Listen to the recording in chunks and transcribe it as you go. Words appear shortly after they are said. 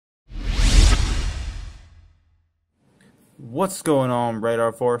What's going on,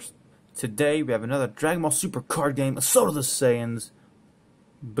 Radar Force? Today we have another Dragon Ball Super card game, Assault of the Saiyans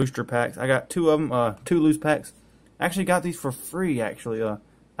booster packs. I got two of them, two loose packs. I actually got these for free, actually.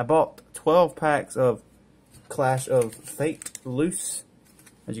 I bought 12 packs of Clash of Fate loose.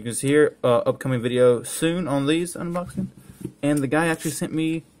 As you can see here, upcoming video soon on these unboxing. And the guy actually sent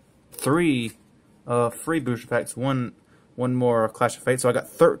me 3 free booster packs, one more Clash of Fate. So I got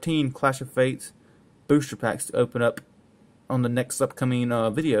 13 Clash of Fates booster packs to open up on the next upcoming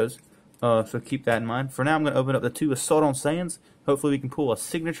videos, so keep that in mind. For now, I'm going to open up the 2 Assault on Saiyans. Hopefully we can pull a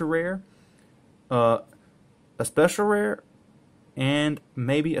signature rare, a special rare, and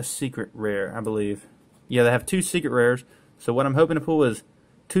maybe a secret rare, I believe. Yeah, they have 2 secret rares, so what I'm hoping to pull is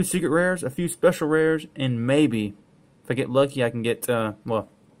 2 secret rares, a few special rares, and maybe, if I get lucky, I can get, well,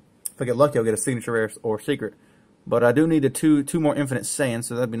 if I get lucky, I'll get a signature rare or secret. But I do need a two more Infinite Saiyans,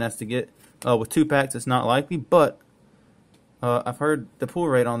 so that'd be nice to get. With 2 packs, it's not likely, but I've heard the pull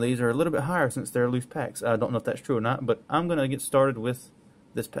rate on these are a little bit higher since they're loose packs. I don't know if that's true or not, but I'm going to get started with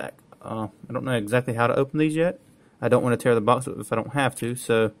this pack. I don't know exactly how to open these yet. I don't want to tear the box up if I don't have to,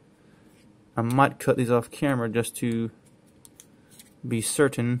 so I might cut these off camera just to be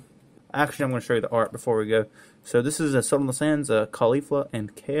certain. Actually, I'm going to show you the art before we go. So this is a Assault on the Saiyans, Caulifla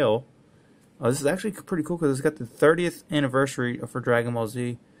and Kale. This is actually pretty cool because it's got the 30th anniversary for Dragon Ball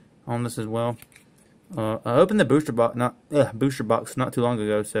Z on this as well. I opened the booster box not too long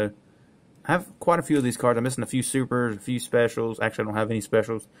ago, so I have quite a few of these cards. I'm missing a few supers, a few specials. Actually, I don't have any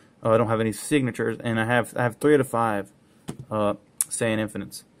specials. I don't have any signatures, and I have 3 out of 5 Saiyan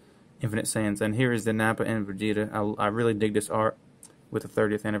Infinite Saiyans. And here is the Nappa and Vegeta. I really dig this art with the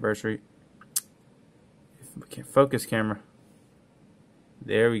 30th anniversary. If we can focus camera,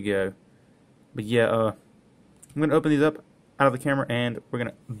 there we go. But yeah, I'm gonna open these up out of the camera, and we're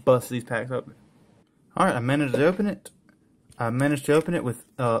gonna bust these packs open. Alright, I managed to open it. I managed to open it with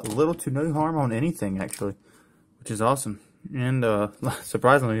little to no harm on anything, actually, which is awesome. And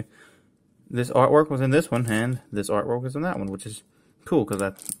surprisingly, this artwork was in this one, and this artwork was in that one, which is cool because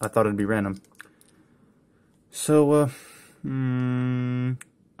I thought it'd be random. So, I'm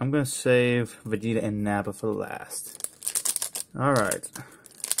gonna save Vegeta and Nappa for last. Alright,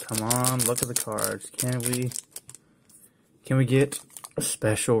 come on, look at the cards. Can we get a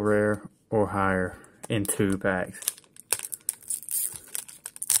special rare or higher in 2 packs?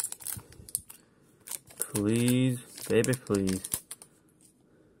 Please, baby, please.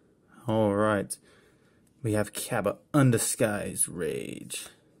 Alright. We have Kaba, Undisguised Rage.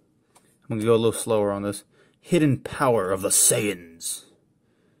 I'm gonna go a little slower on this. Hidden Power of the Saiyans.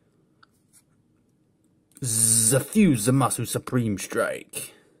 Zafu Zamasu Supreme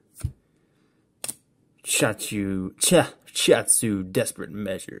Strike. Chatsu Desperate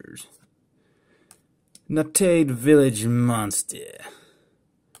Measures. Natade Village Monster.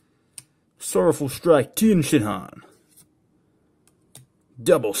 Sorrowful Strike Tien Shinhan.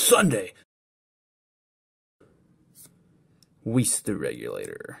 Double Sunday. Whisk the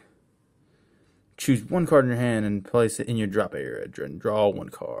Regulator. Choose 1 card in your hand and place it in your drop area and draw 1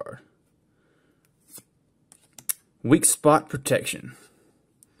 card. Weak Spot Protection.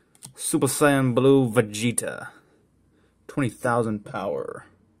 Super Saiyan Blue Vegeta. 20,000 power.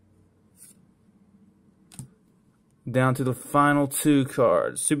 Down to the final 2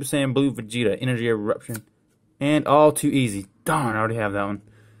 cards. Super Saiyan Blue Vegeta, Energy Eruption. And all too easy. Darn, I already have that one.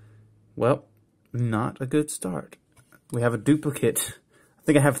 Well, not a good start. We have a duplicate. I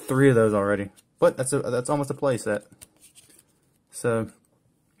think I have 3 of those already. But that's almost a play set. So,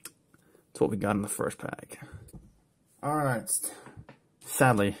 that's what we got in the first pack. Alright.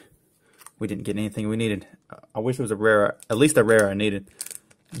 Sadly, we didn't get anything we needed. I wish it was a rare, at least a rare I needed.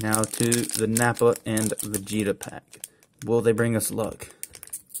 Now to the Nappa and Vegeta pack. Will they bring us luck?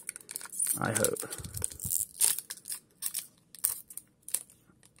 I hope.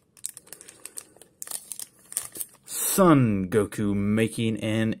 Son Goku making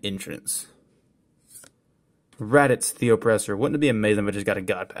an entrance. Raditz the Oppressor. Wouldn't it be amazing if I just got a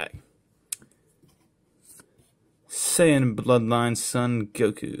God pack? Saiyan Bloodline Son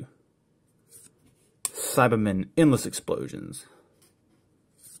Goku. Cybermen Endless Explosions.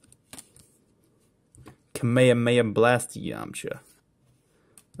 Kamehameha Blast Yamcha.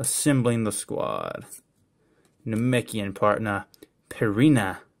 Assembling the Squad. Namekian Partner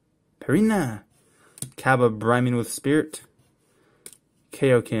Perina. Kaba Brimming with Spirit.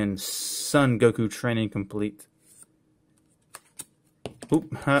 Kaioken Son Goku Training Complete.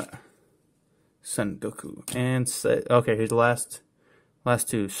 Oop, Son Goku. And okay, here's the last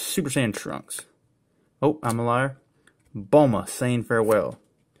 2. Super Saiyan Trunks. Oh, I'm a liar. Bulma saying farewell.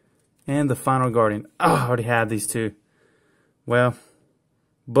 And the final Guardian. Oh, I already had these 2. Well,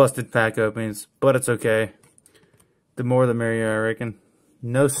 busted pack openings, but it's okay. The more the merrier, I reckon.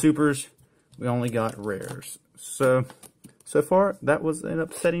 No supers, we only got rares. So far, that was an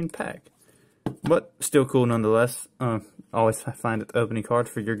upsetting pack. But still cool nonetheless. Always find it opening cards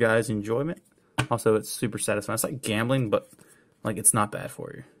for your guys' enjoyment. Also, it's super satisfying. It's like gambling, but like it's not bad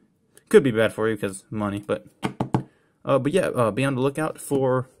for you. Could be bad for you because money, but yeah, be on the lookout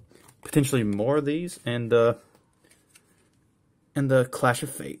for potentially more of these and the Clash of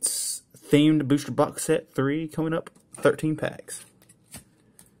Fates themed booster box set 3 coming up, 13 packs.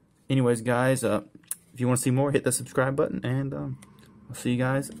 Anyways, guys, if you want to see more, hit the subscribe button, and I'll see you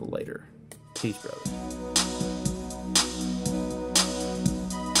guys later. Peace, brother.